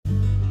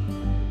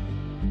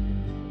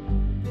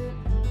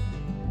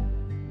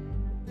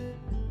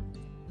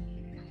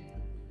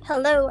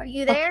Hello, are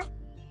you there?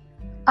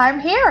 I'm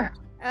here.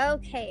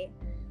 Okay.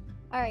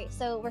 All right,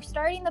 so we're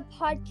starting the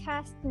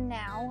podcast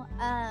now.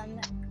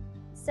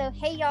 So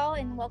hey y'all,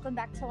 and welcome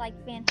back to Like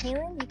Van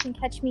Halen. You can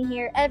catch me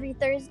here every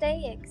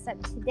Thursday,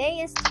 except today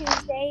is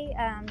Tuesday,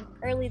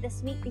 early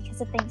this week because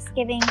of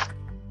Thanksgiving.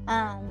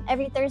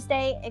 Every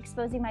Thursday,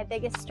 exposing my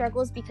biggest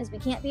struggles because we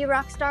can't be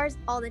rock stars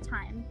all the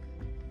time.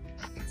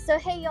 So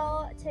hey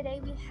y'all,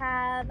 today we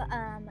have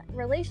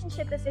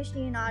relationship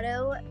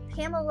aficionado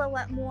Pamela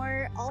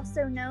Wetmore,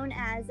 also known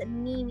as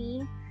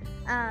Mimi,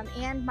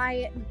 and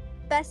my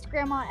best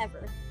grandma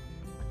ever.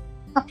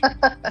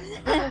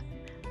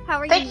 How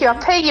are you? Thank you.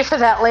 I'll pay you for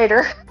that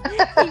later.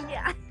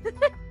 Yeah.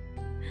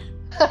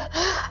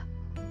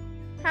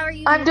 How are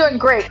you? I'm doing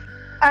great.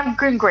 I'm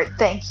doing great.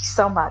 Thank you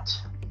so much.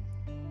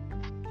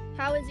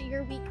 How has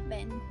your week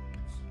been?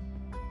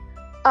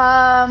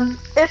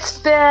 Is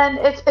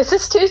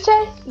this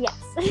Tuesday? Yes.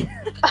 Okay.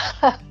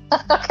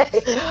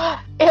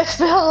 It's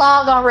been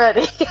long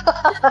already.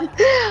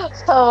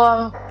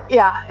 So,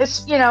 yeah,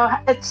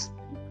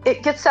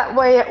 it gets that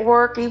way at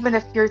work. Even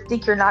if you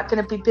think you're not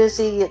going to be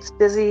busy, it's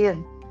busy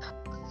and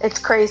it's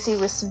crazy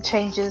with some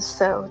changes.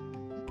 So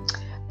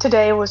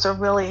today was a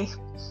really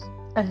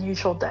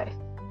unusual day.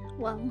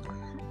 Well,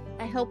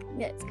 I hope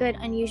it's good,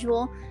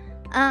 unusual.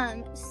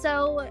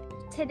 So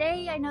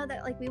today I know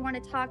that we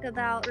want to talk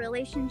about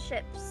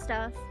relationship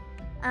stuff.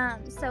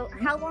 So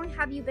how long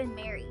have you been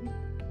married?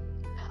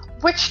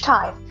 Which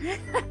time?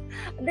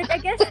 I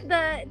guess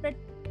the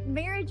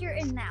marriage you're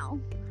in now.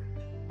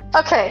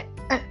 Okay,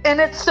 and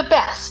it's the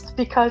best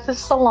because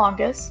it's the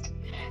longest,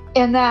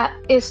 and that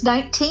is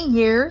 19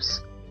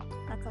 years.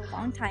 That's a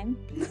long time.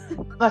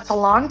 That's a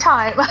long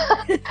time,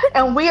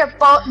 and we are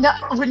both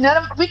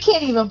we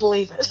can't even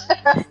believe it.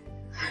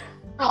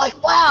 We're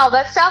like, wow,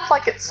 that sounds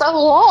like it's so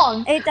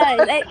long. It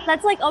does.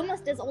 That's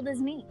almost as old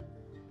as me.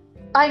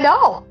 I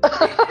know.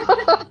 So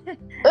tell me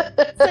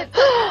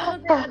a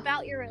little bit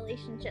about your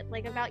relationship,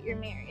 about your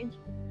marriage.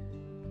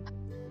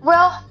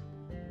 Well,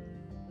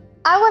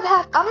 I'm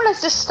going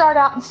to just start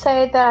out and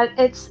say that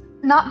it's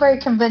not very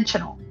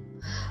conventional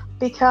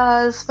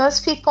because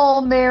most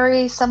people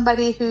marry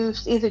somebody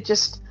who's either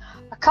just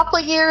a couple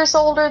of years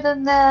older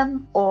than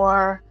them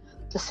or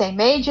the same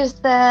age as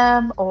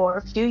them or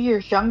a few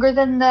years younger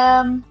than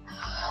them.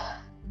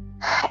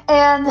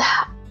 And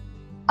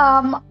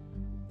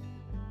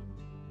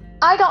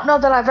I don't know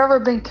that I've ever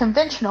been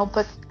conventional,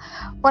 but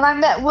when I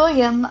met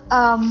William,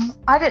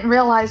 I didn't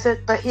realize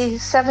it, but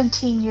he's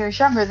 17 years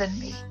younger than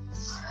me.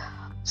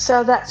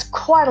 So that's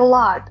quite a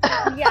lot.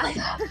 Yeah.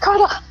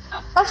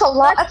 That's a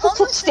lot. That's a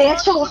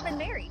substantial. You've been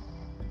married.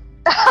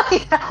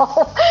 I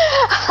know.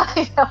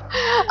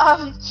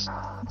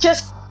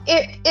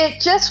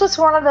 It just was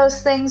one of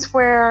those things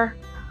where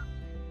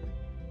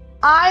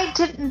I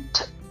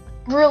didn't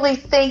really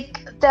think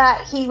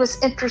that he was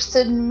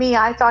interested in me.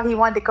 I thought he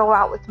wanted to go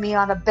out with me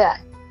on a bet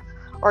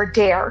or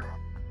dare.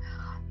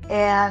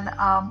 And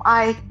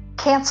I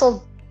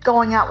canceled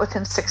going out with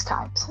him 6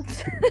 times.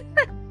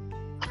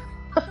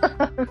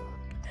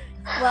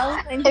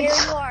 Well, and here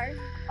you are.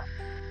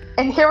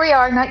 And here we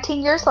are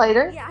 19 years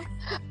later. Yeah.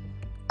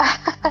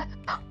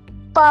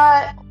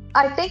 But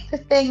I think the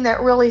thing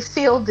that really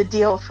sealed the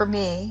deal for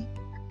me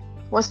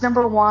was,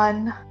 number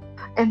one,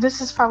 and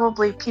this is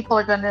probably, people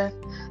are going to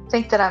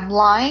think that I'm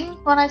lying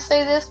when I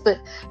say this, but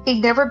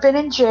he'd never been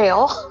in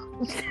jail.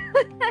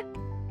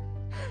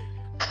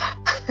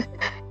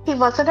 He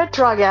wasn't a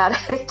drug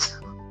addict.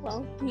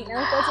 Well,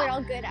 those are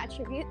all good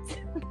attributes.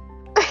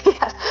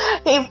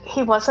 Yeah.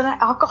 He wasn't an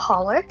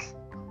alcoholic.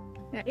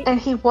 Right. And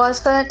he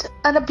wasn't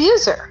an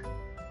abuser.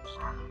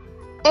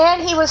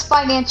 And he was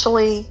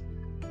financially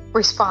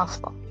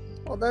responsible.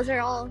 Well, those are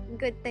all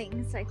good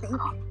things, I think.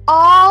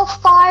 All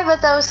 5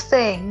 of those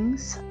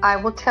things, I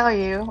will tell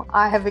you,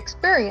 I have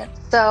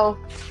experienced. So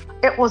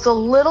it was a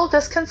little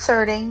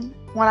disconcerting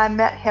when I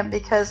met him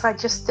because I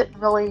just didn't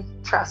really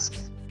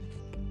trust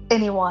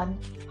anyone.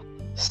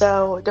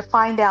 So to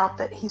find out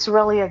that he's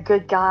really a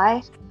good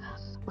guy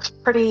was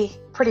pretty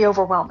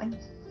overwhelming.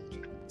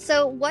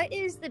 So what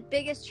is the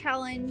biggest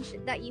challenge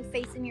that you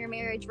face in your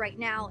marriage right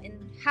now,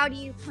 and how do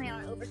you plan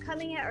on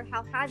overcoming it, or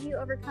how have you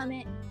overcome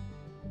it?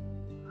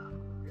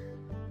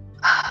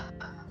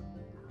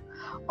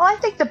 Well, I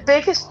think the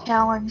biggest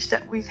challenge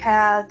that we've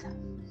had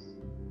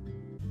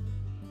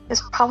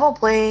is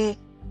probably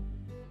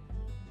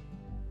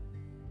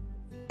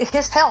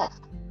his health.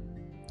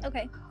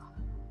 Okay.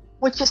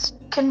 Which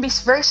can be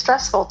very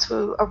stressful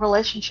to a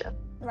relationship.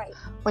 Right.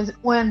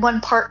 When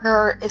one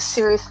partner is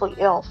seriously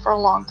ill for a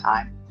long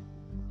time.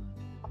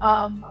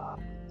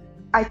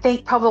 I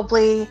think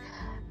probably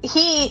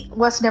he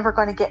was never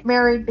going to get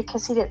married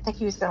because he didn't think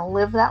he was going to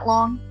live that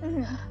long.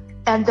 Mm-hmm.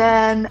 And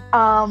then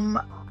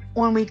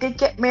when we did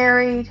get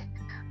married,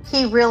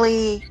 he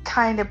really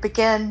kind of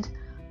began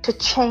to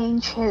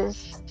change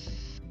his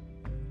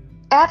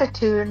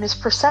attitude and his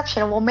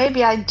perception. Well,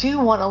 maybe I do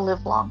want to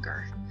live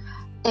longer.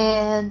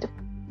 And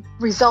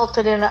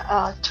resulted in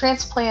a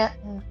transplant,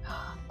 and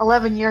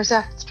 11 years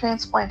after the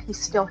transplant, he's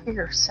still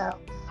here. So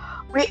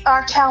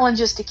our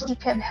challenge is to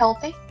keep him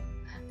healthy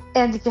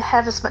and to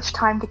have as much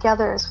time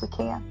together as we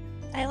can.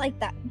 I like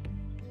that.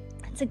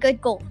 It's a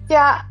good goal.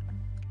 Yeah.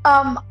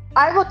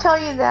 I will tell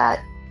you that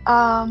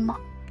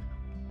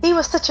he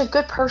was such a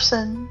good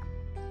person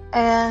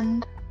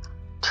and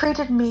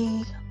treated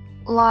me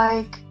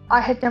like I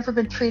had never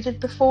been treated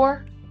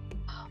before,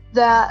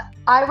 that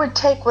I would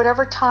take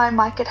whatever time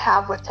I could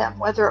have with him,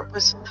 whether it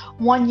was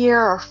 1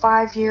 year or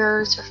 5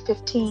 years or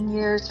 15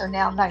 years or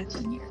now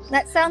 19 years.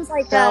 That sounds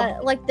like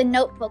The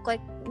Notebook,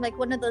 like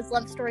one of those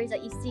love stories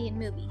that you see in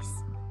movies.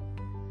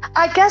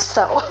 I guess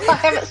so. I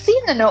haven't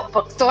seen The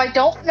Notebook, so I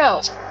don't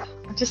know.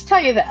 I'll just tell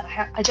you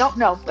that. I don't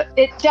know, but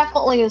it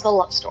definitely is a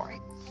love story.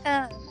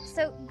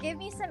 So give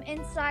me some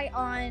insight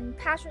on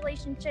past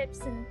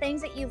relationships and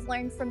things that you've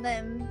learned from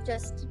them.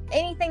 Just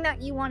anything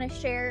that you want to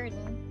share,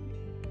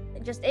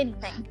 and just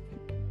anything.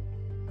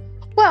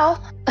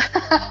 Well,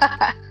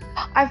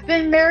 I've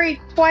been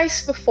married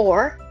twice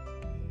before.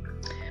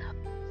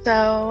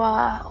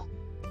 So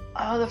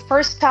the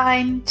first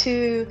time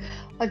to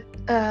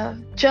a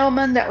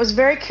gentleman that was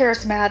very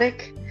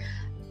charismatic,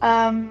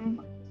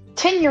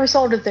 10 years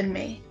older than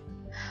me.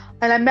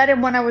 And I met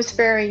him when I was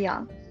very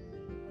young.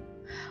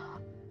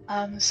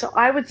 So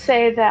I would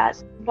say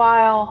that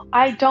while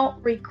I don't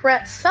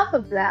regret some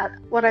of that,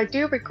 what I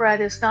do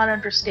regret is not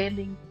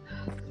understanding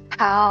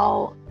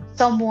how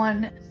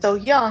someone so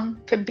young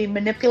can be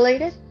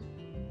manipulated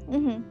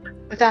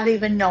without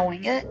even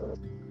knowing it.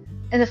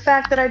 And the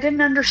fact that I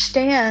didn't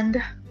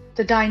understand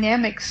the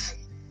dynamics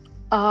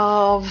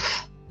of,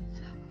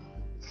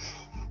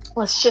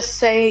 let's just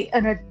say,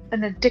 an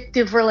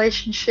addictive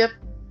relationship.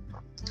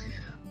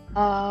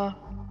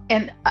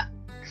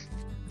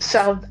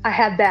 So I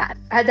had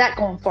that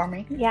going for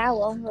me. Yeah,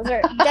 well, those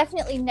are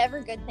definitely never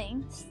good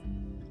things.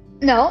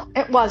 No,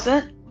 it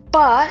wasn't.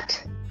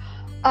 But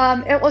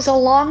it was a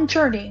long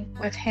journey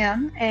with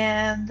him,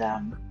 and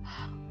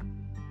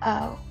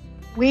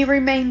we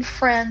remained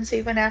friends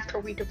even after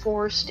we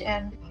divorced.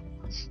 And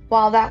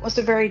while that was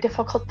a very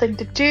difficult thing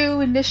to do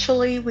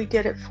initially, we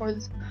did it for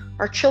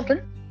our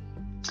children,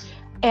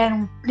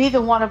 and neither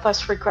one of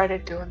us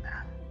regretted doing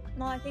that.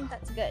 Well, I think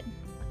that's good.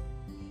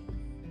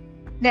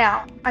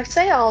 Now, I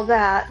say all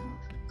that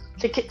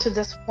to get to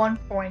this one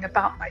point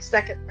about my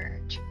second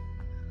marriage.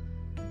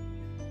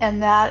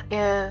 And that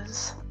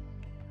is,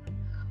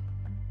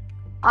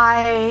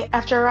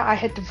 after I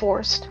had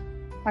divorced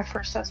my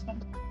first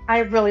husband,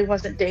 I really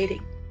wasn't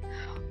dating.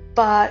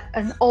 But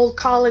an old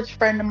college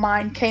friend of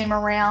mine came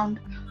around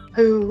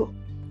who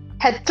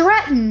had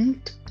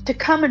threatened to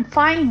come and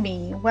find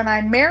me when I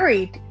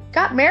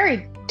got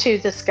married to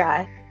this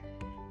guy,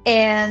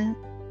 and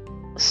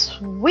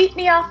sweep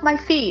me off my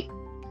feet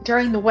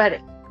during the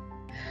wedding,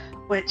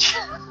 which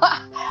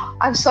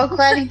I'm so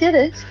glad he did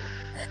it.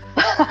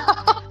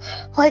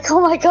 Like,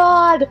 oh my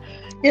God,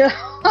 you know.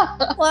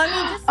 Well, I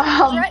mean,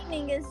 just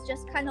threatening is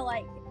just kind of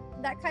like,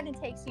 that kind of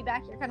takes you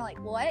back. You're kind of like,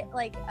 what?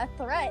 Like a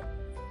threat?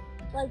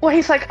 Like, well,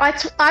 he's like,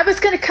 I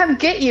was going to come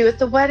get you at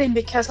the wedding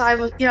because I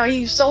was, he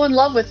was so in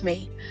love with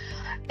me,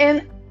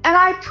 and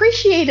I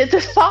appreciated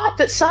the thought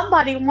that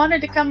somebody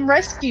wanted to come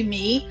rescue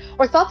me,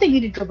 or thought they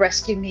needed to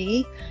rescue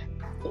me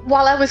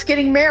while I was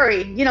getting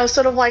married,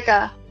 sort of like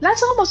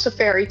that's almost a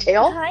fairy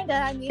tale. Kinda,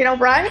 I mean,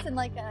 right? In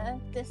like a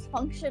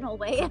dysfunctional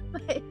way.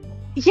 But...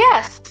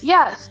 Yes.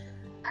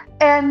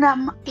 And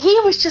he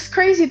was just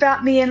crazy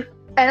about me, and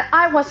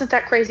I wasn't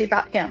that crazy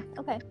about him.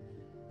 Okay.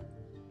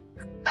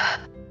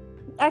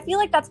 I feel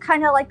like that's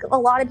kind of like a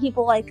lot of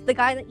people, like the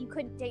guy that you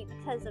couldn't date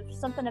because of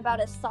something about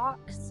his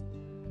socks.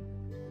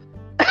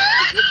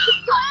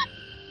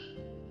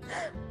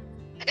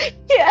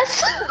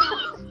 Yes.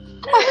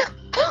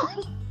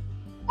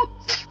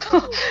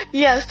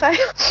 Yes,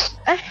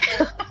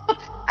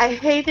 I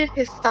hated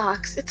his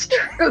socks. It's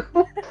true.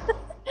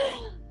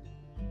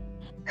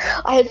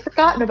 I had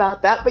forgotten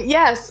about that, but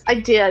yes, I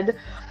did.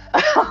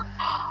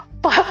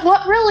 But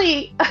what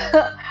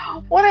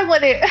I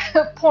want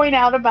to point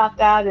out about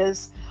that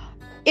is,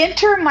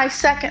 enter my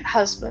second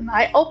husband.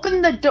 I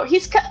opened the door.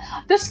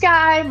 This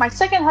guy, my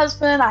second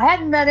husband. I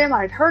hadn't met him.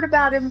 I'd heard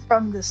about him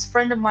from this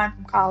friend of mine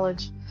from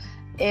college.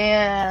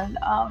 And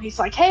he's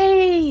like,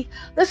 hey,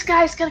 this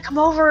guy's going to come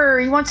over.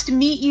 He wants to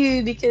meet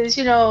you because,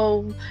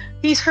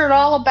 he's heard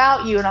all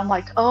about you. And I'm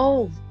like,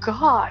 oh,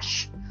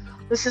 gosh,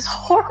 this is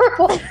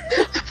horrible.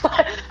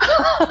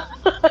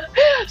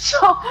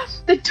 So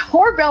the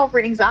doorbell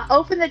rings. I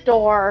open the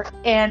door,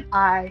 and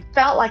I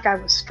felt like I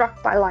was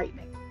struck by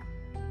lightning.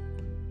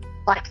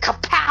 Like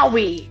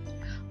kapowie.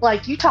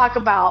 Like, you talk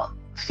about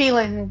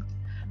feeling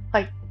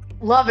like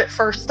love at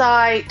first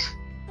sight.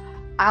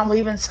 I'll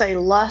even say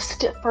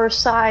lust at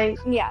first sight.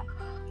 Yeah.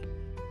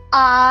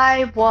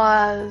 I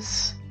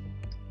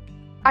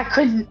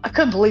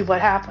couldn't believe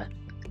what happened.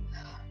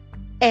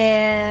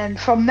 And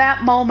from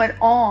that moment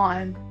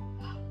on,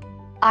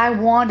 I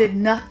wanted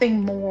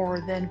nothing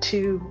more than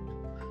to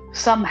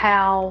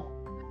somehow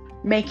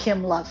make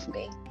him love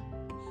me.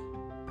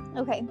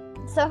 Okay.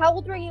 So how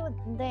old were you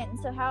then?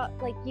 So how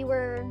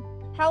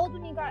old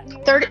when you got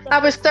married? 30. I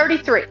was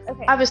 33.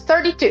 Okay. I was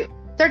 32.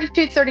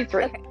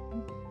 33. Okay.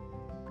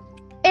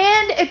 And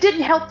And it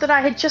didn't help that I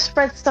had just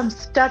read some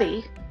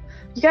study.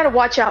 You got to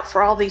watch out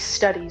for all these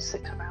studies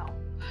that come out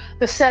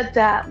that said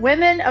that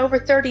women over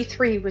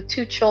 33 with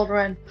 2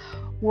 children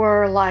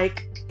were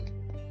like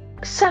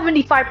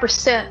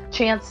 75%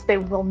 chance they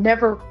will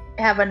never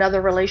have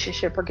another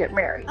relationship or get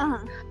married.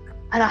 Uh-huh.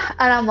 And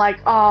I'm like,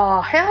 oh,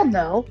 hell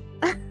no.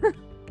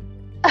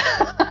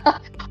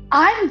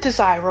 I'm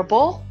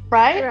desirable,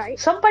 right? Right.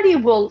 Somebody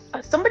will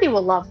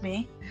love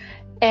me.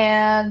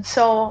 And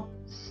so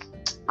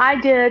I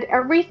did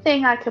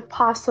everything I could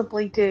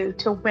possibly do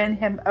to win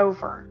him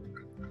over.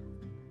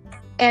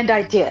 And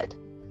I did.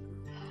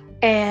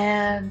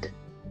 And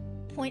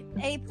Point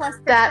A+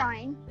 for that,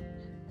 trying.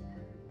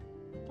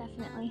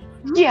 Definitely.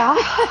 yeah.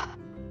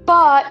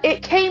 But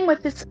it came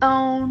with its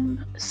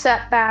own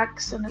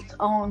setbacks and its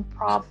own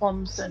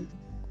problems, and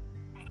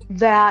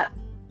that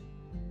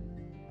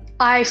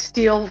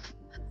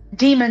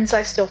demons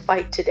I still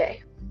fight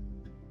today.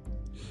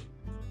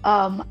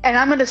 And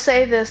I'm going to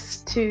say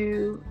this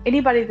to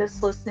anybody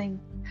that's listening.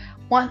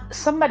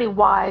 Somebody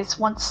wise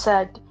once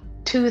said,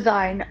 "To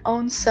thine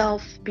own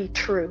self be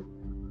true."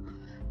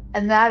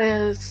 And that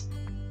is,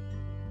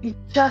 you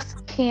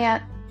just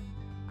can't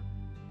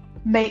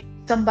make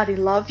somebody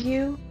love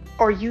you,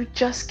 or you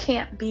just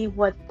can't be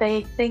what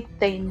they think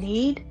they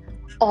need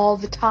all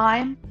the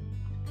time,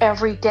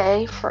 every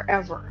day,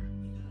 forever.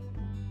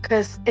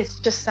 Because it's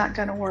just not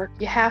going to work.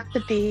 You have to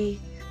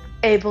be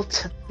able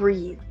to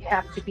breathe. You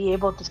have to be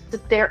able to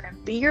sit there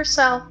and be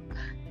yourself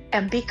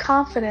and be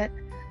confident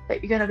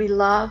that you're going to be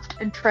loved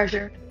and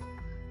treasured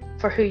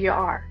for who you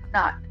are,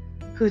 not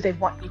who they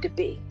want you to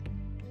be.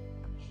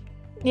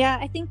 Yeah,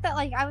 I think that,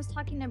 like, I was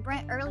talking to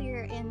Brent earlier,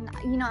 and,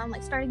 you know, I'm,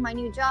 like, starting my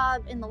new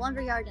job in the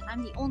lumberyard, and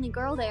I'm the only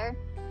girl there.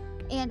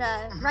 And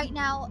right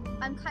now,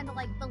 I'm kind of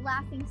like the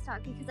laughing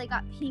stock because I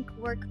got pink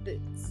work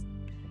boots.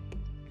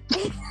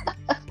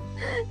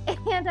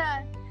 And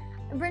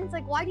Brent's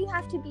like, why do you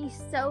have to be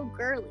so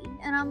girly?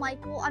 And I'm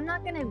like, well, I'm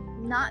not gonna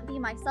not be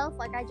myself.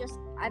 Like, I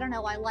don't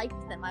know, I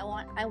liked them.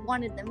 I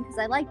wanted them because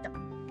I liked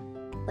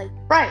them. Like,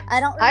 right. I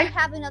don't really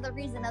have another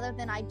reason other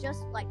than I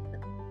just liked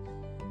them.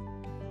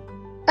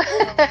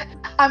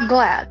 I'm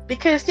glad,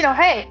 because, you know,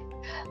 hey,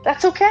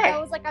 that's okay. I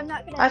was like, I'm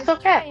not gonna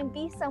try and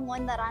be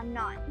someone that I'm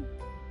not.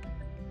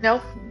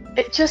 No,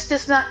 it just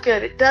is not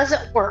good. It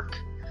doesn't work.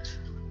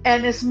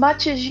 And as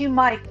much as you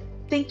might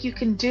think you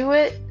can do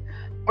it,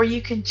 or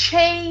you can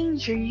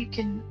change, or you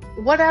can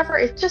whatever,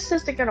 it just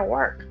isn't going to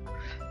work.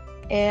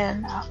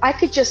 And I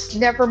could just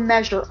never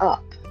measure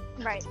up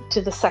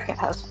to the second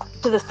husband.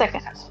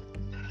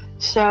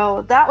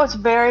 So that was a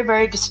very,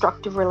 very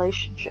destructive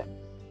relationship.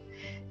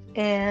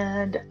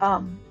 And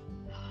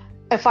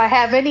if I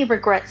have any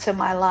regrets in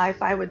my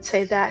life, I would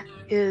say that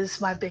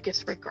is my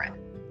biggest regret.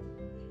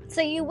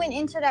 So you went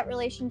into that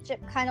relationship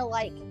kind of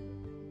like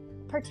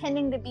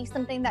pretending to be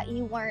something that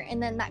you weren't,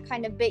 and then that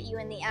kind of bit you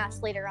in the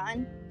ass later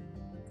on?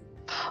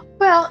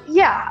 Well,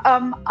 yeah.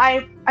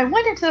 I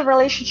went into the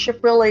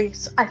relationship really,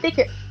 I think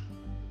it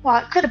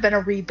could have been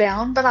a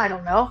rebound, but I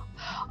don't know.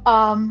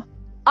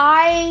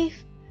 I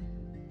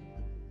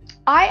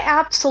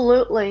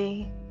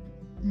absolutely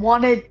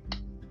wanted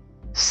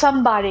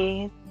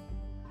somebody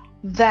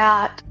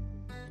that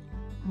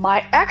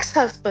my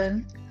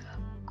ex-husband,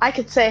 I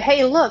could say,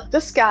 hey, look,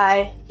 this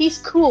guy, he's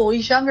cool.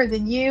 He's younger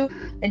than you,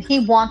 and he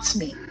wants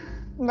me.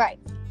 Right.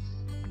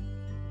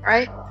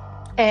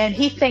 And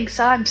he thinks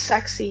I'm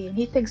sexy, and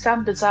he thinks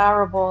I'm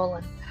desirable,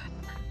 and,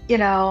 you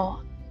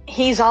know,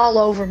 he's all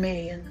over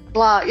me, and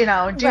blah, you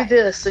know, do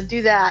this and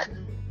do that.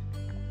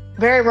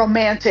 Very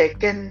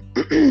romantic. And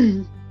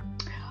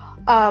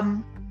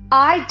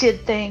I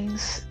did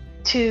things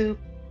to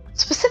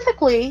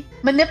specifically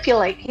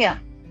manipulate him.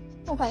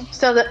 Okay.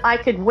 So that I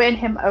could win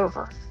him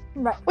over.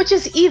 Right. Which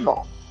is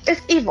evil.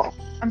 It's evil.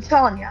 I'm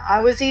telling you,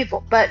 I was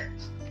evil. But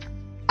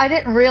I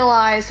didn't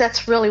realize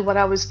that's really what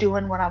I was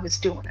doing when I was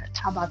doing it.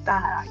 How about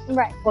that?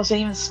 I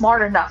wasn't even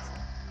smart enough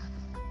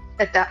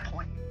at that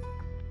point.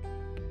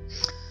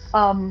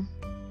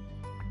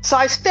 So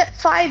I spent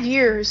 5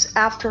 years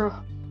after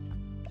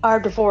our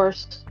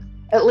divorce,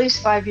 at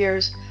least 5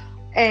 years,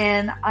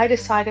 and I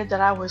decided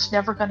that I was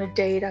never going to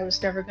date. I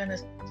was never going to,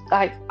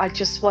 I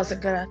just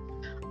wasn't going to,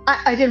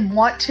 I didn't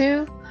want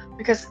to,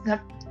 because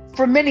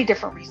for many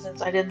different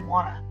reasons. I didn't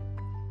want to.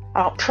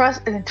 I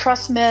didn't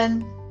trust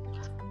men.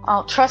 I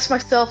don't trust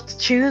myself to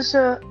choose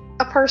a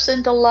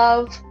person to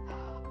love.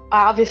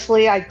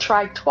 Obviously, I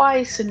tried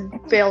twice and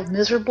failed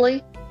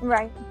miserably.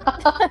 Right.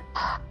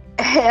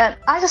 And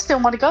I just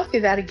didn't want to go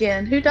through that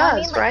again. Who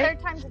does, right?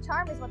 Third time's a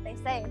charm is what they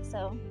say,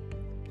 so.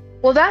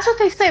 Well, that's what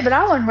they say, but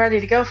I wasn't ready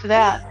to go for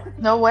that.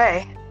 No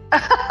way.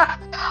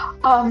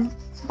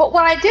 But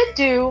what I did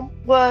do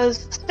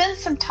was spend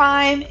some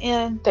time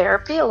in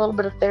therapy, a little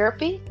bit of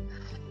therapy,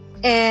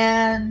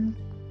 and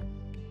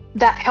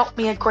that helped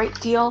me a great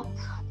deal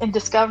in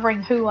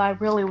discovering who I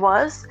really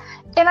was.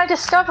 And I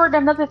discovered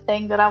another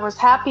thing, that I was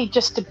happy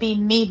just to be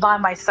me by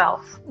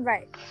myself.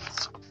 Right.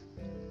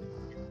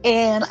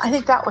 And I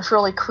think that was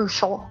really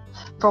crucial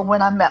for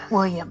when I met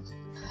William.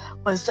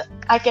 I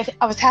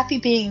was happy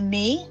being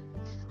me,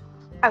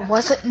 I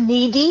wasn't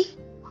needy.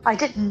 I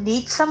didn't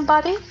need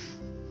somebody,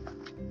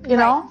 you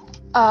know.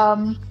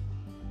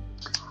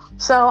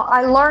 So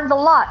I learned a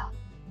lot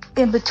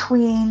in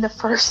between the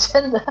first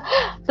and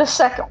the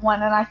second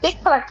one. And I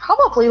think what I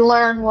probably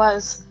learned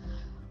was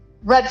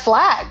red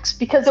flags,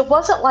 because it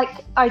wasn't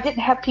like I didn't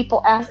have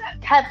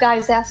have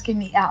guys asking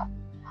me out.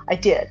 I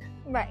did.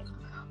 Right.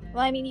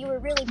 Well, I mean, you were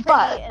really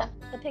pretty.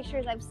 The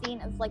pictures I've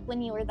seen of like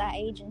when you were that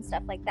age and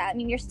stuff like that. I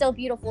mean, you're still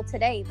beautiful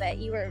today, but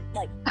you were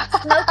like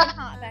smoking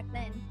hot back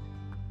then.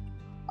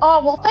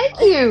 Oh, well, thank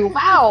you.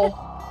 Wow.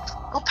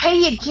 I'll pay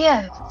you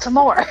again some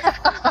more.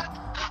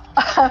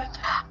 But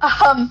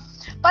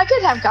I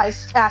did have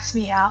guys ask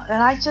me out,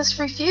 and I just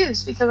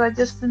refused because I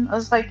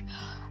was like,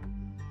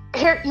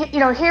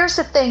 here's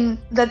the thing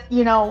that,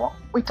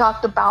 we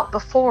talked about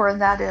before,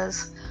 and that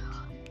is,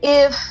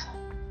 if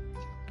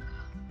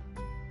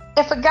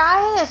a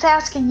guy is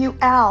asking you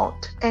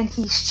out and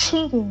he's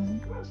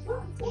cheating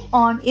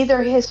on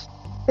either his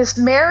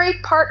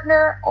married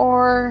partner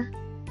or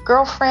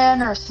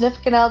girlfriend or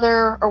significant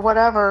other or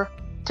whatever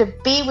to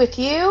be with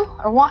you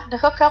or wanting to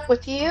hook up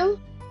with you,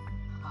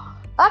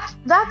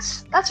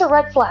 that's a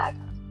red flag.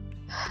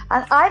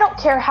 And I don't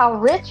care how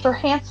rich or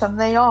handsome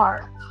they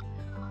are.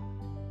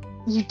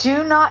 You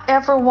do not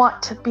ever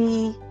want to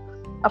be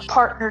a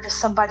partner to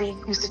somebody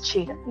who's a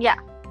cheater. Yeah.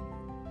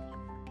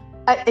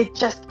 It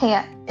just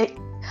can't.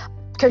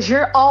 Because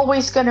you're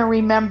always going to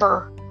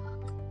remember,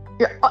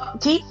 you're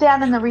deep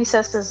down in the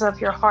recesses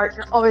of your heart,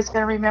 you're always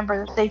going to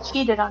remember that they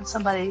cheated on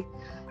somebody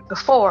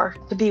before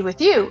to be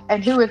with you.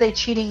 And who are they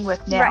cheating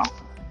with now? Right.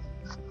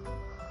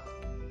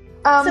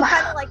 So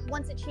kind of like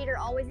once a cheater,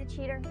 always a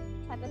cheater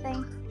type of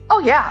thing? Oh,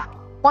 yeah.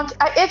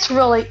 It's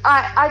really,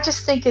 I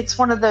just think it's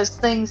one of those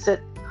things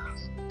that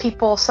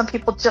some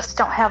people just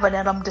don't have it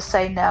in them to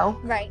say no.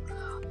 Right.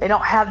 They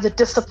don't have the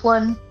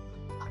discipline.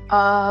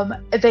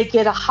 They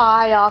get a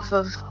high off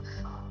of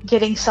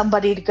getting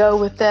somebody to go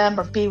with them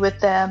or be with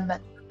them.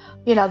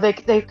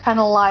 They kind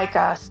of like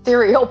a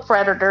serial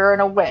predator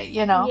in a way,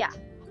 Yeah.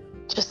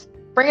 Just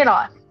bring it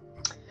on.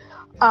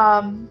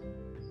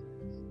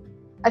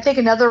 I think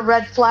another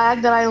red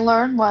flag that I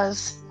learned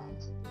was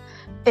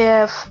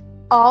if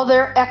all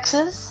their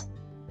exes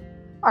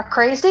are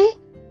crazy,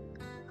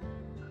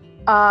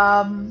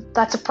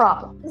 that's a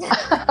problem.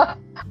 Yeah.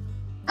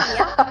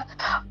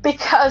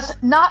 Because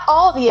not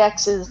all the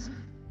exes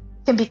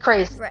can be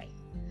crazy. Right.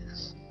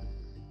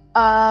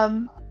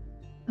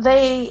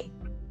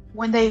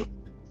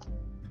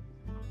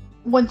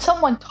 When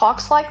someone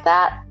talks like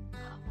that,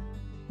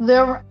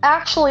 they're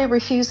actually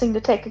refusing to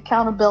take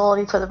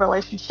accountability for the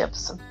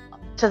relationships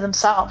to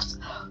themselves.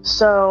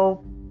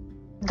 So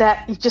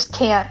that you just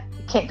can't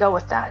go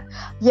with that.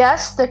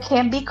 Yes, there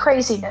can be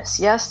craziness.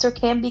 Yes, there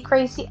can be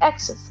crazy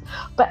exes,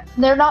 but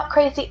they're not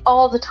crazy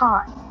all the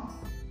time.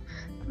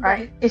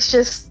 Right? It's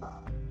just,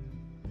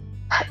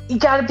 you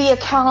got to be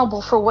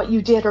accountable for what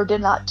you did or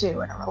did not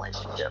do in a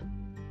relationship.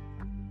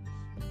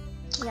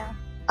 Yeah.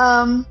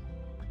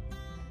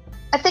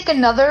 I think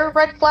another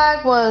red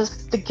flag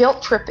was the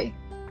guilt tripping.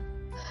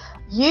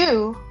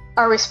 You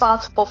are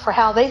responsible for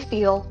how they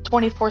feel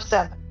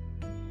 24/7.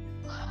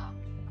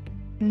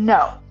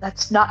 No,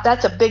 that's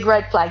a big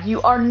red flag.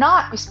 You are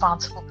not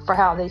responsible for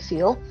how they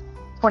feel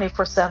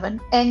 24/7,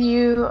 and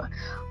you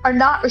are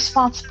not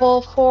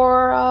responsible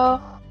for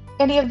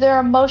any of their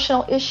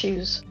emotional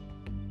issues.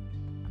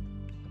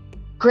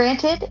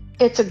 Granted,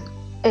 it's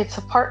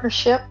a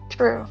partnership,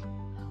 true,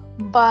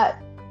 but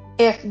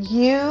if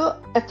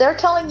they're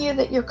telling you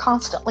that you're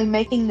constantly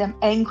making them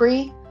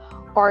angry,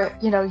 or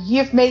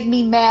you've made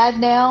me mad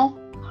now,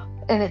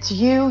 and it's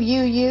you,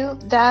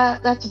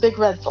 that's a big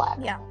red flag.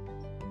 Yeah.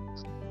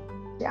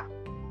 Yeah.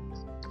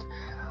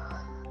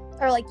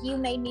 Or like, you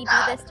made me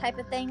do this type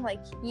of thing,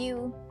 like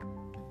you,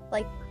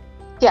 like,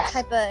 yes,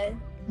 type of.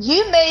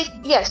 You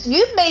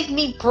made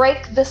me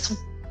break this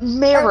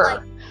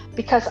mirror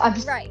because I'm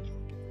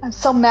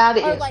so mad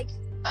at you. Like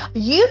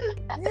you,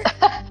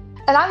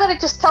 and I'm gonna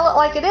just tell it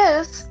like it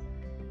is.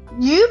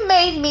 You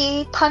made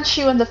me punch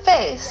you in the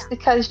face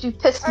because you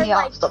pissed me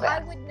off so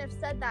bad. I wouldn't have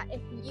said that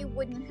if you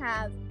wouldn't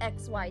have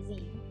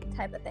XYZ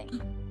type of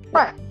thing.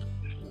 Right.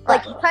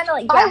 Like, kind of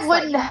like I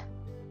wouldn't.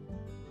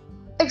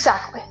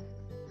 Exactly.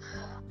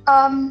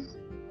 And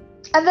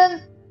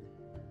then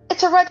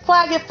it's a red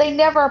flag if they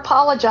never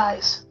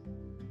apologize.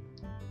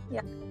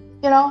 Yeah.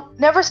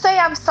 Never say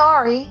I'm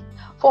sorry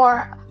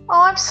for,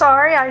 I'm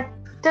sorry, I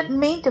didn't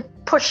mean to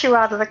push you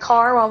out of the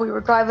car while we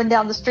were driving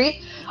down the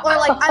street. Or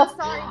like, I'm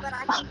sorry, but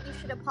I think you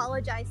should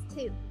apologize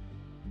too.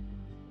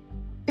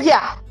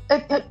 Yeah.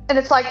 And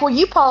it's like, well,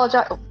 you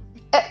apologize.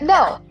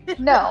 No.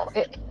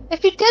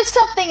 If you did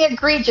something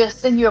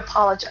egregious, then you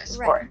apologize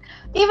for it.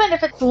 Even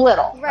if it's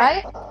little,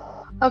 right?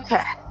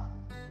 Okay.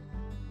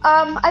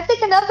 I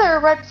think another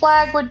red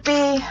flag would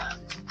be,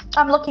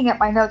 I'm looking at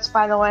my notes,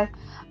 by the way.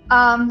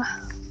 And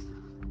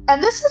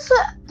this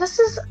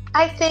is,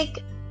 I think,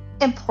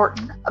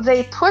 important.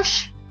 They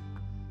push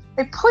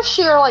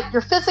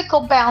your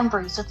physical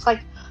boundaries. It's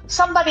like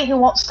somebody who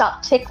won't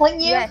stop tickling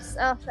you. Yes.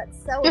 Oh,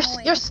 that's so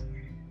annoying.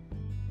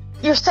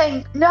 you're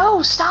saying,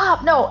 no,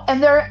 stop, no.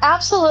 And they're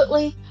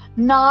absolutely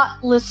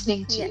not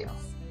listening to you.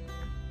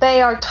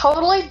 They are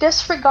totally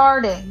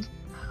disregarding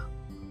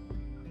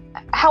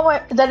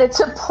that it's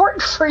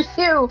important for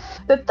you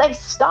that they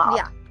stop.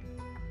 Yeah.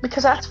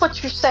 Because that's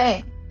what you're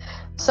saying.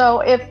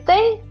 So if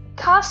they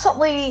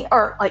constantly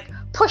are like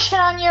pushing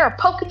on you or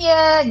poking you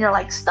and you're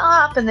like,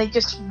 stop, and they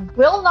just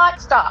will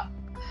not stop,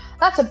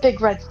 that's a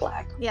big red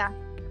flag. Yeah.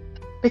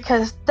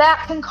 Because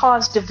that can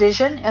cause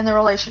division in the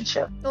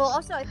relationship. Well,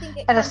 also, I think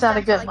and it's not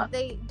a good one.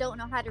 They don't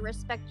know how to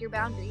respect your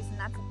boundaries, and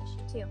that's an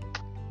issue too.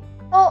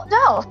 Well,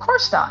 no, of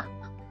course not.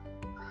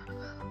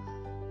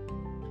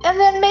 And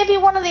then maybe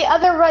one of the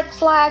other red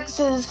flags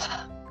is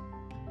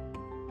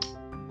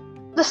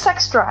the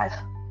sex drive.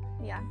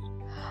 Yeah.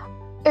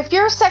 If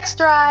your sex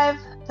drive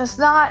does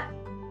not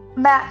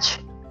match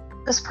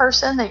this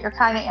person that you're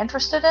kind of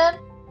interested in,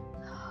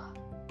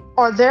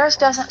 or theirs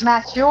doesn't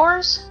match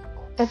yours,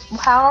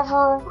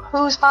 however,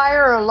 who's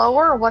higher or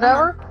lower or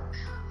whatever,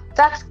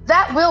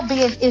 that will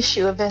be an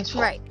issue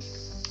eventually. Right.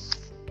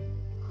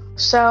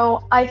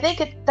 So I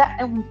think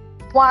that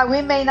why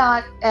we may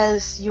not,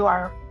 as you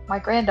are my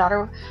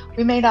granddaughter,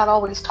 we may not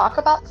always talk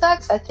about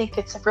sex. I think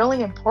it's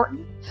really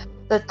important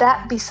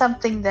that be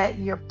something that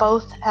you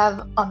both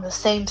have on the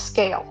same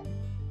scale.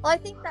 Well, I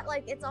think that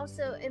it's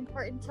also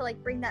important to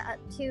bring that up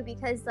too,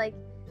 because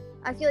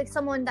I feel like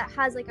someone that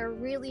has a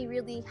really,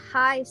 really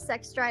high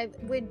sex drive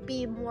would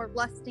be more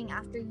lusting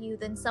after you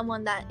than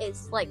someone that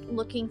is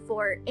looking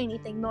for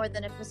anything more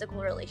than a physical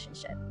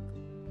relationship.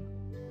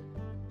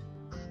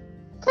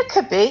 It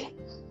could be.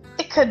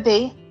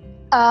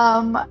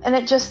 And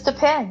it just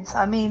depends.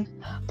 I mean,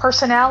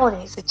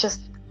 personalities,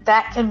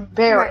 that can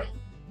vary. Right.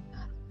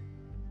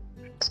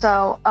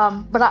 So,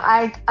 but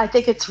I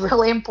think it's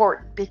really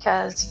important,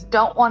 because you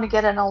don't want to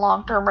get in a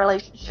long-term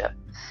relationship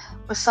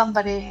with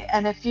somebody,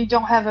 and if you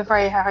don't have a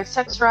very high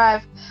sex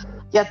drive,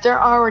 yet they're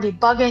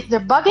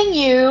bugging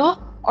you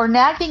or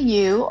nagging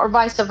you or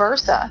vice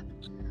versa,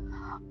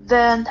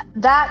 then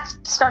that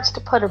starts to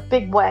put a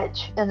big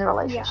wedge in the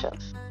relationship.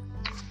 Yeah.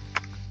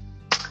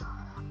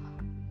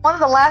 One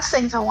of the last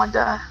things I wanted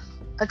to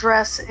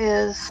address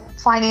is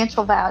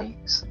financial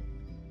values.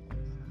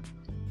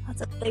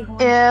 That's a big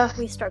one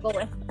we struggle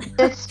with.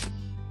 It's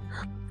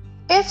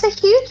a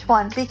huge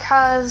one,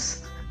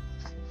 because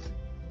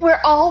we're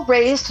all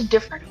raised in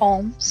different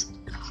homes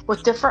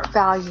with different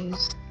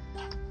values,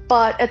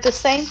 but at the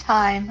same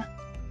time,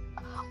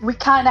 we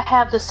kind of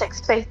have this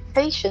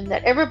expectation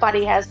that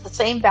everybody has the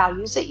same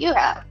values that you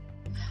have,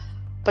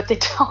 but they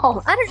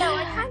don't. I don't know.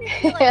 I kind of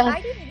feel like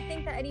I didn't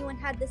think that anyone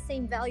had the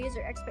same values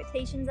or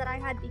expectations that I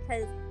had,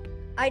 because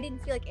I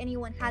didn't feel like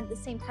anyone had the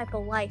same type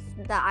of life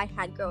that I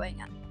had growing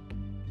up.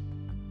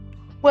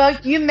 Well,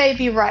 you may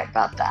be right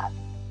about that.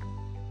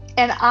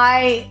 And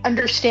I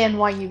understand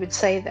why you would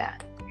say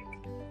that.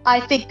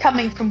 I think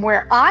coming from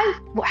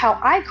how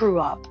I grew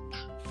up,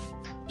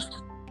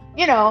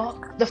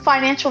 the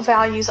financial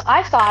values,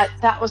 I thought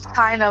that was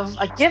kind of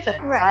a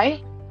given,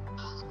 right?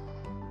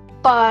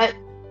 But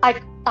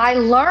I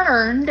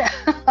learned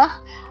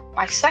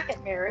my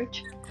second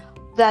marriage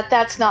that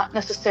that's not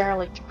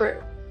necessarily true.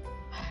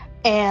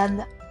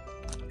 And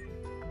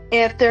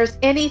if there's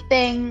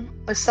anything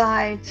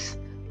besides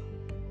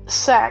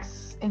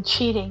sex and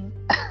cheating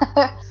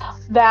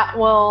that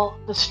will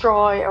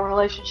destroy a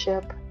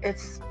relationship,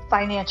 it's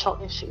financial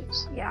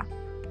issues. Yeah.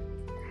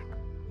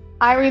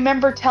 I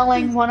remember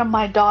telling one of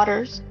my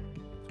daughters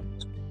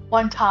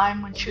one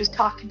time when she was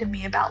talking to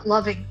me about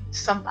loving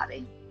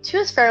somebody. She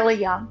was fairly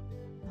young.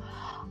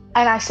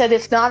 And I said,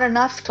 it's not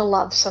enough to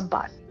love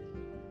somebody.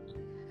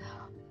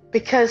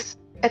 Because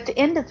at the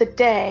end of the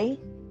day,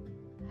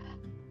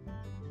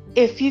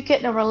 if you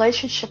get in a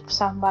relationship with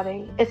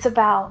somebody, it's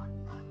about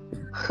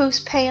who's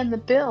paying the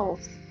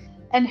bills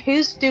and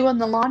who's doing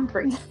the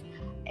laundry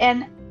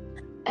and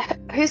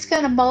who's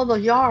going to mow the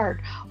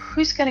yard,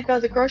 who's going to go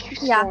to the grocery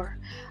store.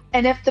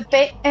 And if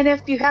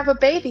you have a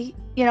baby,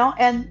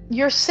 and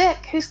you're sick,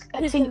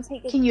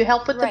 can you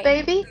help with the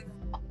baby?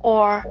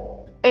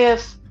 Or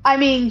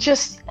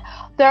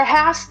there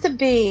has to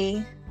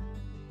be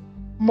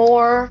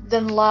more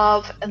than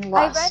love and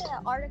lust. I read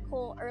an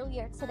article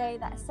earlier today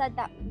that said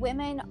that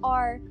women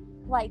are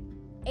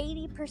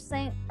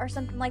 80% or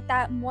something like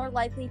that more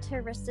likely to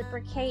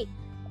reciprocate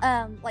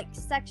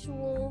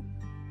sexual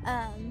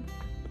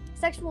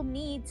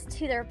needs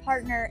to their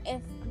partner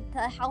if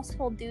the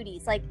household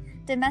duties,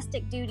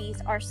 domestic duties,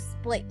 are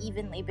split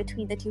evenly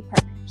between the two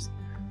partners.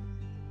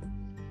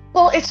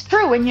 Well, it's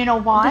true, and you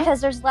know why?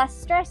 Because there's less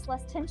stress,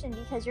 less tension,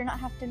 because you're not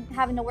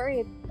having to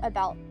worry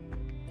about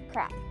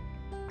crap.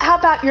 How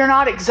about you're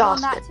not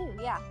exhausted? Well, that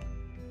too, yeah.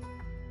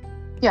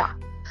 Yeah.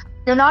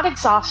 You're not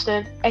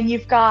exhausted, and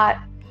you've got,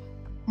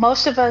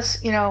 most of us,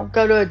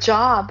 go to a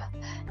job,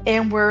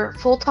 and we're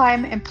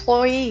full-time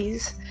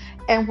employees,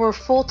 and we're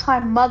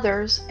full-time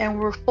mothers, and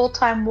we're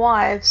full-time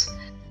wives,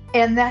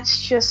 and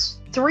that's just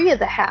 3 of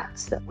the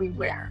hats that we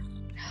wear.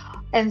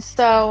 And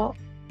so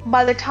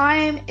by the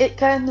time it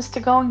comes to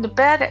going to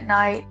bed at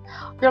night,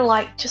 you're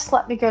like, just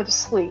let me go to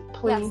sleep,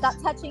 please. Yeah,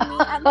 stop touching me.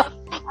 I'm like,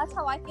 that's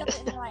how I feel at the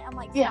end of the night. I'm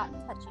like,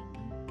 stop touching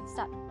me.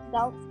 Stop.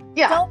 Don't.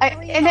 Yeah, Don't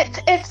and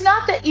it's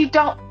not that you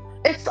don't.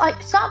 It's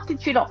not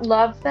that you don't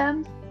love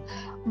them,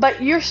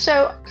 but you're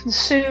so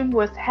consumed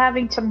with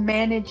having to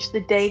manage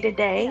the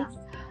day-to-day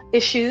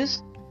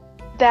issues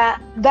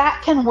that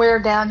can wear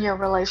down your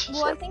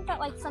relationship. Well, I think that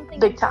like something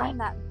big important time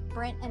that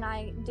Brent and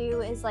I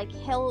do is like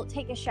he'll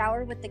take a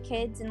shower with the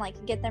kids and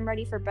like get them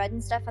ready for bed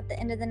and stuff at the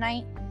end of the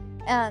night.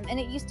 And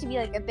it used to be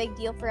like a big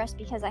deal for us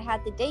because I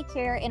had the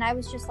daycare and I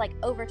was just like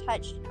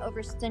overtouched,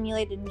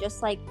 overstimulated, and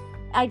just like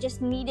I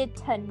just needed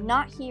to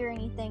not hear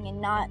anything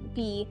and not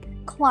be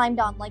climbed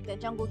on like a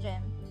jungle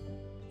gym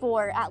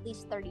for at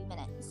least 30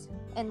 minutes.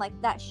 And like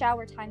that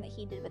shower time that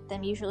he did with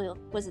them usually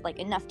was like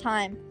enough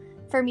time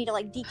for me to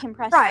like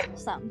decompress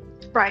some.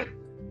 Right.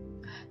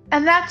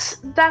 And that's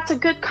a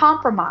good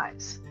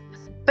compromise.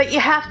 But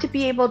you have to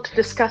be able to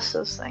discuss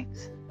those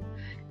things.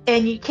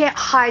 And you can't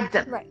hide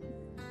them. Right.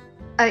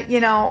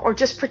 Or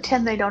just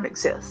pretend they don't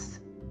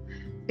exist.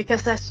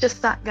 Because that's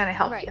just not going to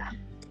help you.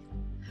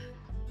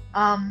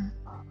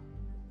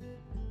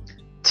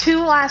 Two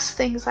last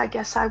things I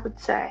guess I would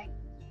say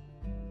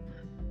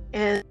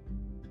is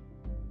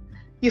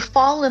you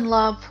fall in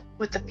love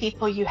with the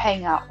people you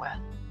hang out with.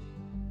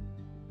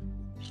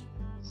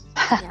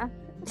 Yeah.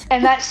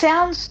 And that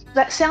sounds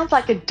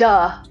like a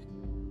duh,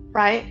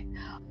 right?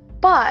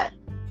 But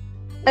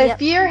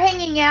if you're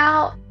hanging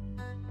out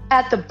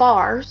at the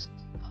bars,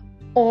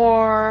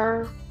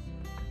 or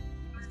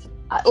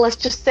let's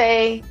just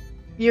say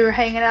you're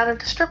hanging out at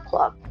the strip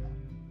club,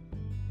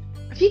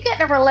 if you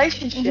get in a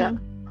relationship,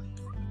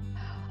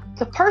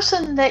 the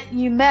person that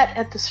you met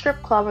at the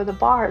strip club or the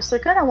bars, they're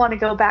going to want to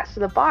go back to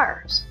the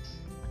bars.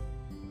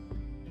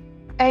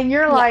 And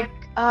you're like,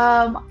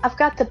 I've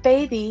got the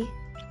baby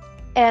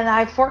and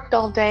I've worked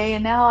all day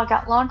and now I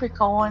got laundry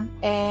going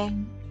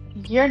and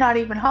you're not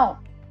even home.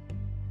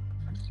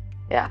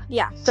 Yeah.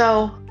 Yeah.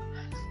 So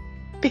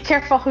be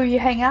careful who you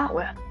hang out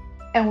with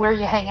and where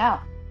you hang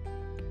out.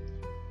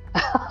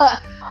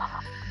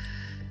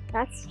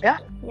 That's yeah.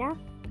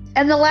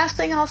 And the last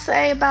thing I'll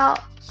say about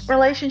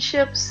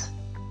relationships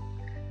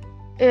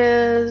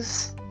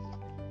is,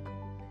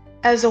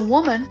 as a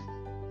woman,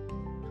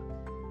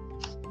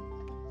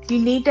 you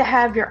need to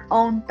have your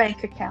own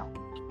bank account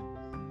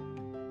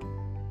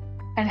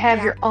and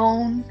have your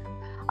own,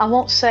 I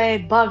won't say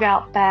bug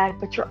out bag,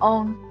 but your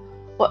own,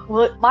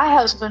 what my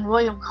husband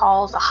William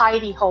calls a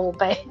hidey hole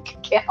bank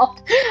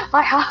account.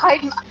 I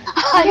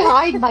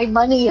hide my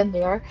money in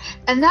there,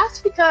 and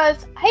that's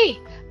because, hey,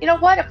 you know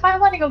what? If I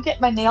want to go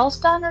get my nails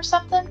done or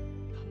something,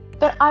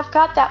 but I've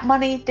got that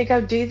money to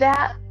go do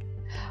that,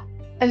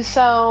 and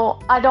so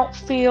I don't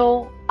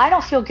feel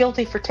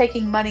guilty for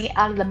taking money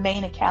out of the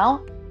main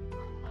account.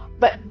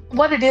 But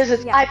what it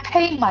is I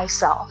pay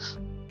myself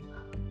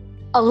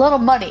a little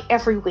money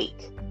every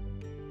week,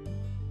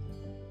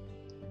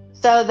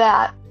 so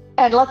that,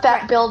 and let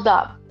that build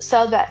up,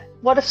 so that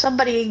what if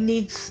somebody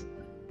needs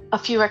a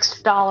few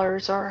extra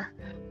dollars, or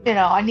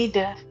I need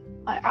to,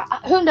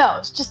 who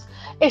knows?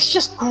 It's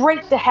just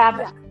great to have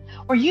it.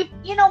 Or you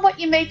know what,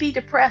 you may be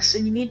depressed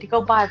and you need to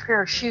go buy a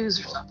pair of shoes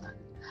or something.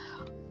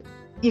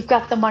 You've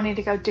got the money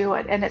to go do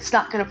it, and it's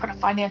not going to put a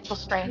financial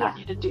strain on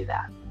you to do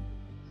that.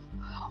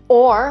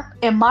 Or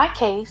in my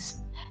case,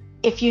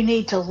 if you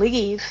need to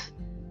leave,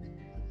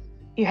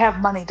 you have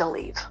money to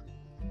leave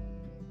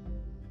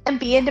and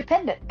be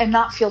independent and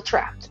not feel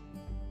trapped.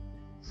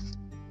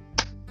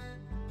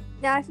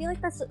 Yeah, I feel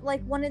like that's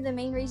like one of the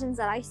main reasons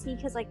that I see,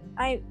 because like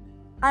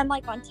I'm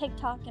like on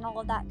TikTok and all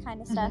of that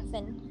kind of stuff,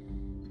 and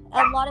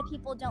a lot of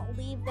people don't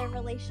leave their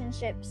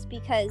relationships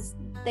because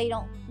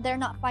they're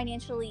not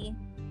financially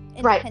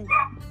independent.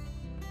 Right.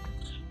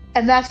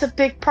 And that's a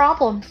big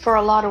problem for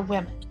a lot of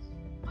women.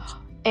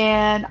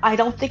 And I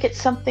don't think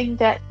it's something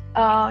that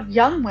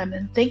young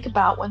women think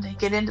about when they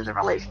get into the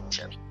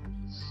relationship.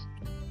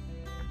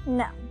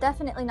 No,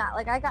 definitely not.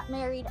 Like, I got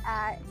married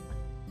at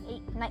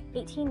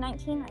 18,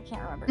 19, I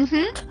can't remember.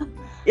 Mm-hmm.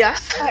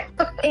 Yes.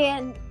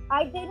 And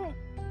I didn't,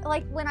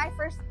 like, when I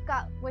first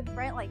got with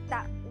Brent, like,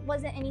 that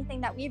wasn't anything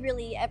that we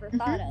really ever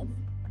thought of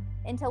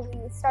until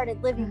we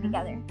started living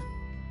together.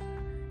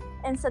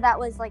 And so that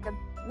was, like,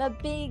 a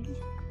big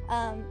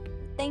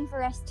thing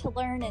for us to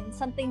learn, and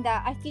something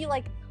that I feel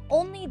like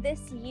only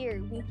this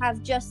year we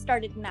have just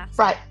started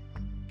mastering. Right.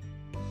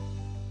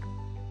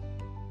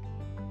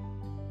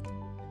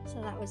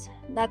 So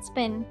that's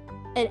been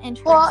an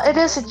interesting. Well, it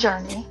is a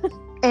journey,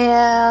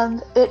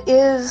 and it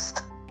is.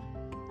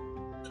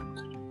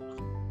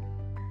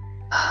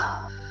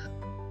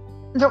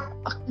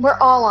 We're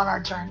all on our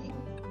journey,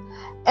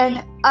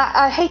 and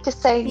I hate to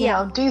say,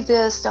 do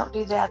this, don't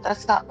do that.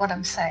 That's not what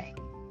I'm saying.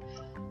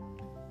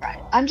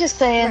 Right. I'm just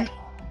saying,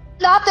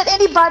 not that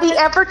anybody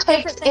ever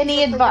takes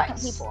any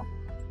advice.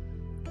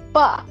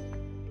 But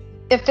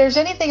if there's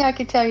anything I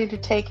could tell you to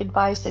take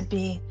advice, it'd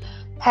be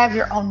have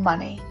your own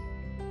money.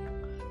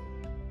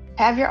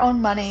 Have your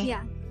own money,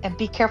 and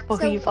be careful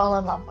who you fall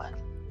in love with.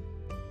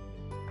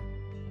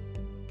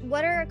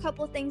 what are a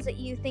couple things that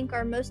you think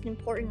are most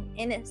important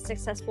in a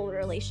successful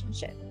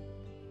relationship?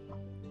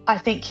 I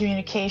think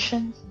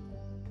communication.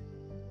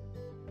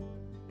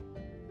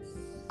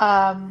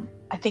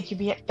 I think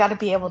got to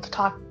be able to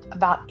talk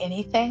about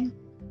anything.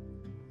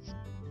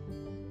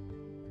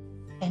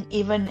 And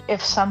even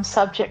if some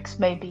subjects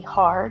may be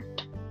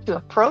hard to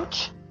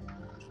approach,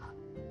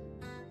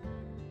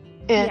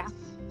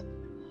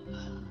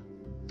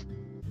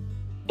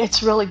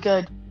 it's really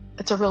good.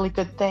 It's a really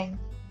good thing.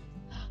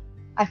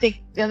 I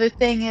think the other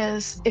thing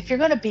is, if you're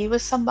going to be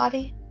with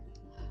somebody,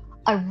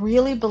 I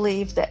really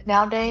believe that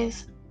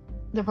nowadays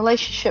the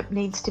relationship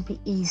needs to be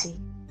easy.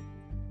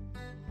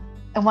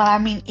 And when I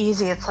mean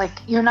easy, it's like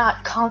you're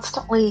not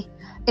constantly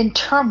in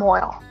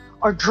turmoil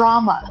or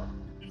drama,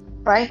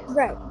 right?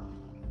 Right.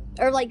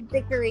 Or like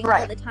bickering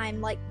Right. all the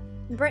time. Like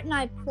Brent and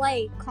I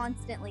play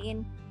constantly,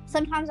 and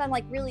sometimes I'm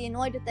like really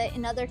annoyed with it,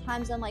 and other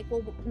times I'm like,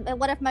 well,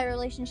 what if my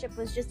relationship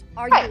was just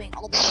arguing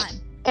all the time?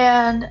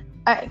 And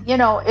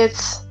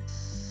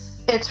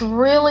it's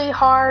really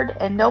hard,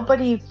 and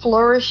nobody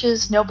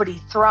flourishes, nobody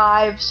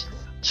thrives.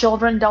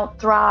 Children don't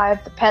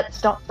thrive, the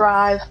pets don't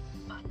thrive.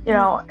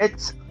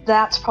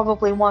 That's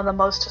probably one of the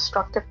most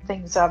destructive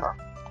things ever.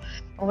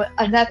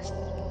 And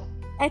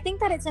I think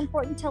that it's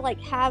important to like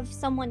have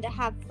someone to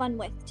have fun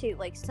with too,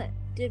 like to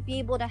be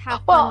able to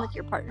have fun with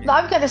your partner.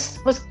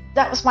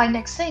 That was my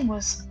next thing.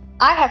 Was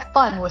I have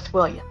fun with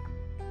William.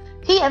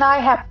 He and I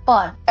have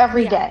fun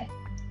every day,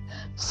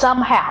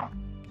 somehow.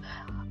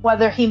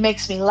 Whether he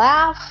makes me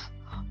laugh,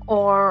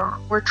 or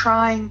we're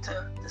trying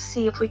to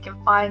see if we can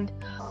find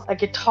a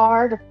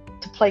guitar to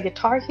play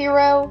Guitar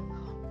Hero,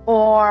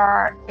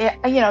 or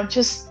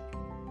just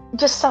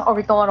or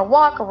we go on a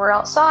walk, or we're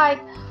outside.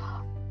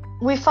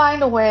 We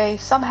find a way,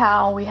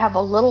 somehow we have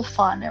a little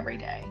fun every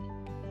day,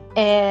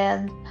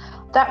 and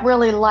that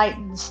really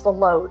lightens the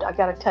load. I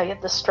got to tell you,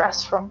 the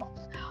stress from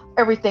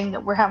everything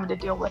that we're having to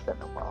deal with in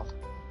the world.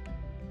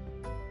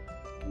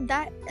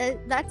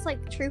 That's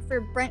like true for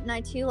Brent and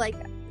I too. Like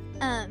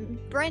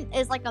Brent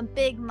is like a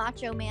big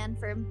macho man.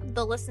 For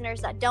the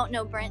listeners that don't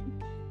know Brent,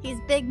 he's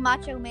big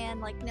macho man.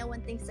 Like no one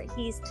thinks that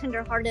he's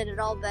tenderhearted at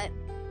all, but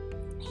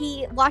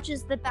he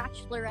watches The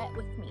Bachelorette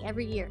with me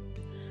every year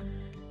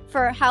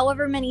for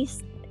however many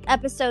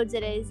episodes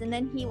it is, and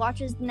then he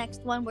watches the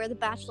next one where The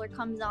Bachelor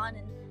comes on,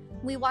 and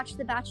we watch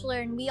The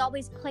Bachelor, and we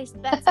always place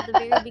bets at the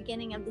very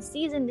beginning of the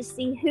season to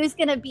see who's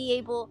gonna be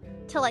able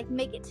to like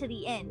make it to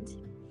the end,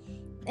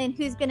 and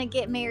who's gonna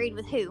get married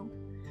with who.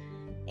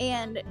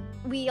 And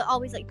we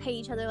always like pay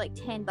each other like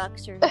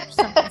 $10 or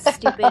something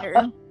stupid,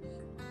 or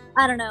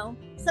I don't know.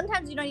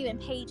 Sometimes we don't even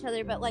pay each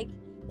other, but like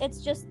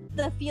it's just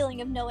the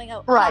feeling of knowing,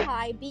 oh, right,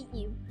 I beat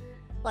you.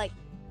 Like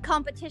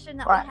competition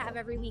that right. we have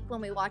every week when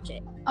we watch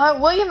it.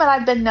 William and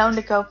I've been known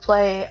to go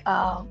play.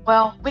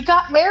 We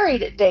got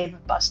married at Dave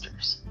and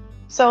Buster's,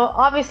 so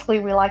obviously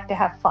we like to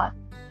have fun.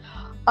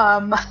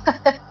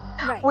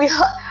 Right.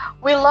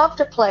 We love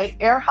to play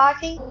air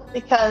hockey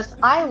because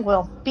I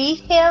will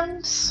beat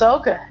him so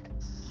good.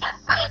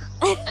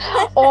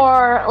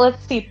 Or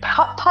let's see,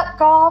 putt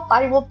golf.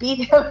 I will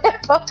beat him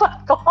at putt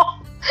golf.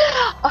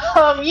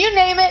 You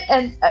name it.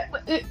 And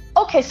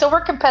okay, so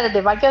we're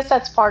competitive. I guess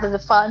that's part of the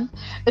fun,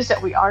 is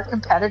that we are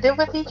competitive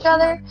with each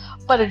other,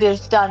 but it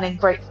is done in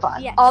great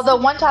fun. Yes. Although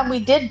one time we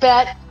did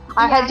bet,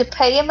 I had to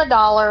pay him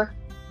 $1.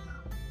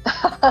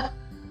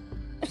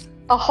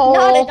 A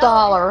whole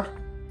 $1.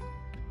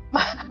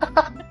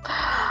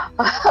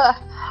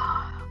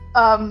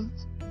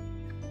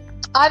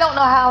 I don't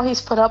know how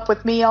he's put up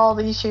with me all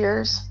these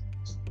years.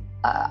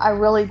 I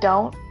really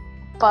don't,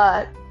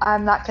 but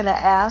I'm not going to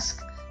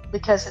ask,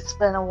 because it's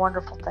been a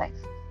wonderful thing.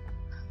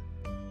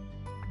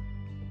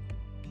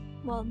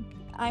 Well,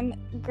 I'm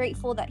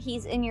grateful that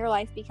he's in your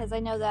life, because I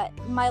know that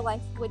my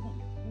life wouldn't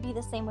be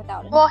the same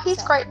without him. Well,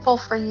 he's grateful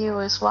for you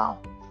as well.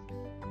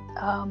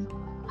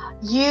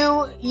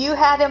 You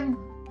had him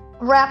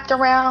wrapped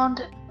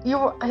around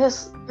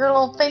his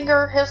little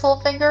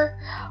finger.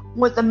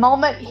 With the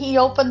moment he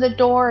opened the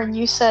door and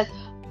you said,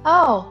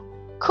 "Oh,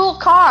 cool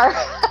car,"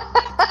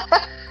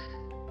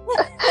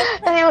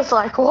 and he was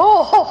like,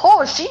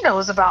 "Whoa, she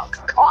knows about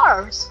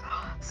cars."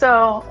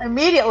 So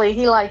immediately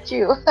he liked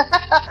you.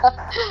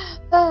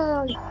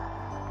 I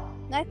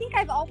think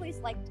I've always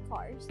liked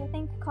cars. I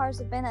think cars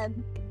have been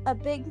a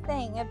big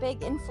thing, a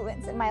big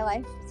influence in my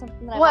life.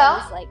 Something that I've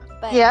always liked.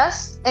 But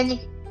yes, and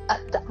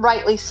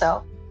rightly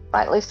so.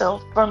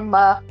 From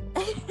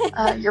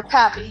your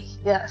pappy,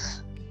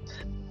 yes.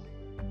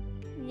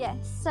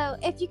 Yes. So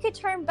if you could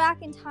turn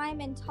back in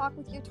time and talk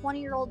with your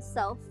 20-year-old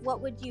self, what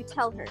would you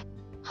tell her?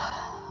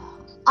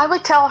 I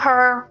would tell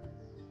her,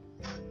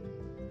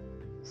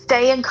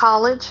 stay in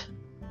college.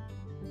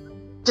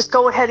 Just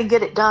go ahead and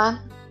get it done.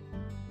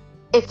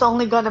 It's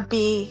only going to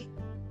be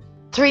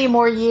 3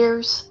 more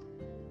years.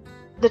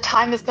 The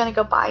time is going to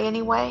go by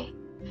anyway,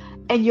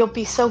 and you'll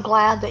be so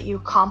glad that you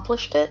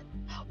accomplished it.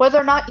 Whether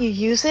or not you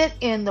use it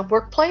in the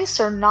workplace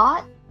or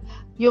not,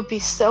 you'll be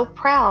so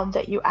proud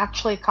that you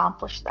actually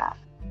accomplished that.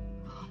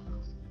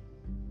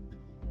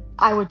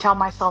 I would tell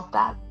myself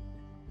that.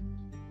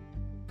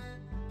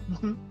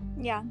 Mhm.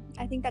 Yeah,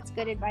 I think that's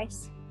good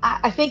advice.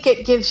 I think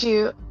it gives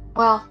you,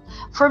 well,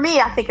 for me,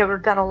 I think it would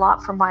have done a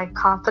lot for my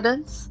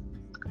confidence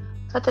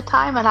at the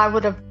time, and I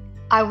would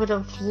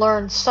have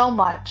learned so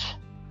much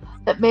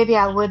that maybe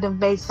I wouldn't have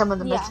made some of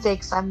the Yeah.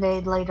 mistakes I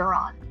made later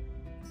on.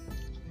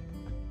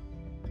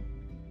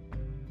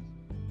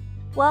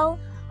 Well,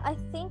 I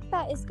think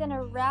that is going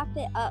to wrap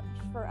it up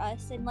for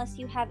us, unless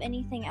you have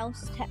anything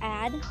else to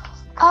add.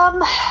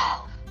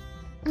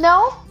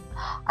 No,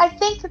 I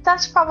think that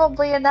that's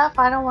probably enough.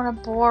 I don't want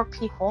to bore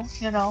people,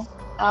 you know.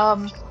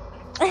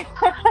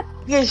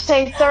 You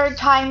say third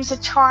time's a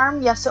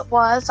charm. Yes, it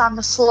was. I'm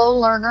a slow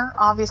learner,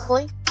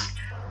 obviously.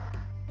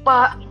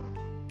 But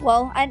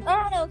Well, I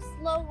don't know if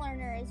slow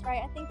learner is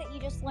right. I think that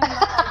you just learned the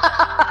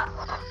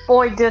hard way.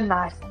 boy, didn't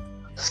I.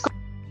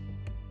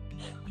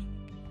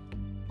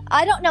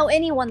 I don't know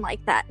anyone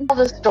like that. Tell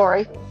the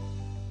story.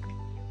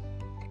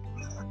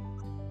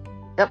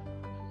 Yep.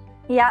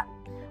 Yeah.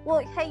 Well,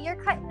 hey, you're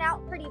cutting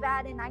out pretty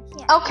bad, and I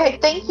can't. Okay,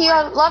 thank you.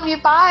 I love you.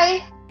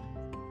 Bye.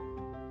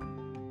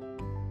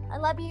 I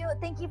love you.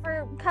 Thank you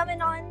for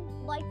coming on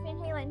Like Van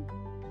Halen.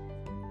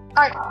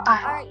 All right.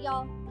 Bye. All right,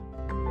 y'all.